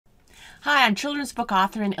Hi, I'm children's book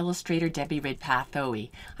author and illustrator Debbie Ridpath.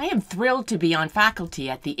 I am thrilled to be on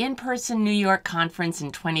faculty at the in-person New York conference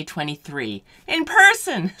in 2023. In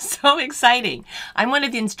person! So exciting! I'm one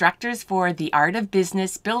of the instructors for The Art of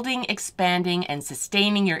Business, Building, Expanding, and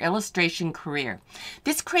Sustaining Your Illustration Career.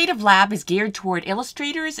 This creative lab is geared toward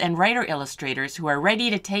illustrators and writer-illustrators who are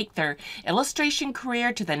ready to take their illustration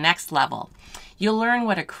career to the next level. You'll learn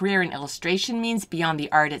what a career in illustration means beyond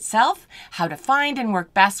the art itself, how to find and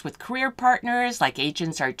work best with career partners like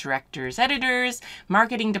agents, art directors, editors,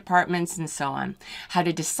 marketing departments, and so on, how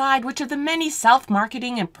to decide which of the many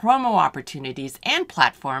self-marketing and promo opportunities and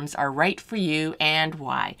platforms are right for you and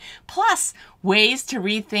why, plus ways to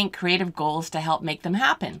rethink creative goals to help make them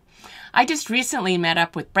happen. I just recently met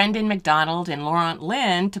up with Brendan McDonald and Laurent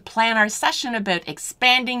Lynn to plan our session about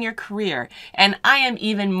expanding your career, and I am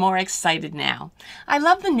even more excited now. I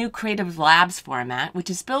love the new Creative Labs format,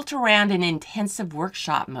 which is built around an intensive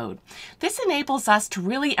workshop mode. This enables us to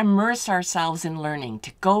really immerse ourselves in learning,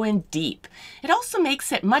 to go in deep. It also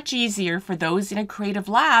makes it much easier for those in a creative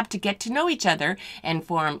lab to get to know each other and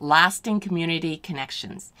form lasting community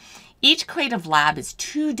connections. Each creative lab is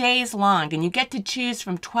 2 days long, and you get to choose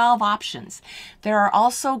from 12 options. There are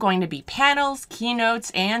also going to be panels, keynotes,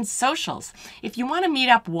 and socials. If you want to meet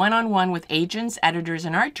up one-on-one with agents, editors,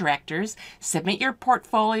 and art directors, submit your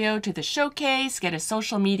portfolio to the showcase, get a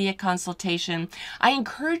social media consultation. I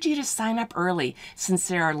encourage you to sign up early since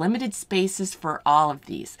there are limited spaces for all of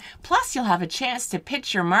these. Plus, you'll have a chance to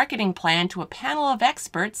pitch your marketing plan to a panel of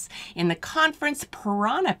experts in the conference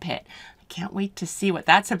Piranha Pit. Can't wait to see what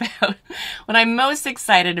that's about. What I'm most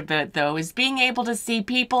excited about, though, is being able to see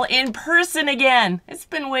people in person again. It's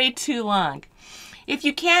been way too long. If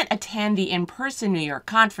you can't attend the in-person New York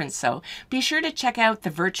conference, though, be sure to check out the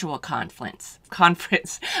virtual conference.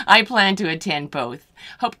 I plan to attend both.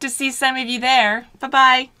 Hope to see some of you there.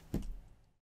 Bye-bye.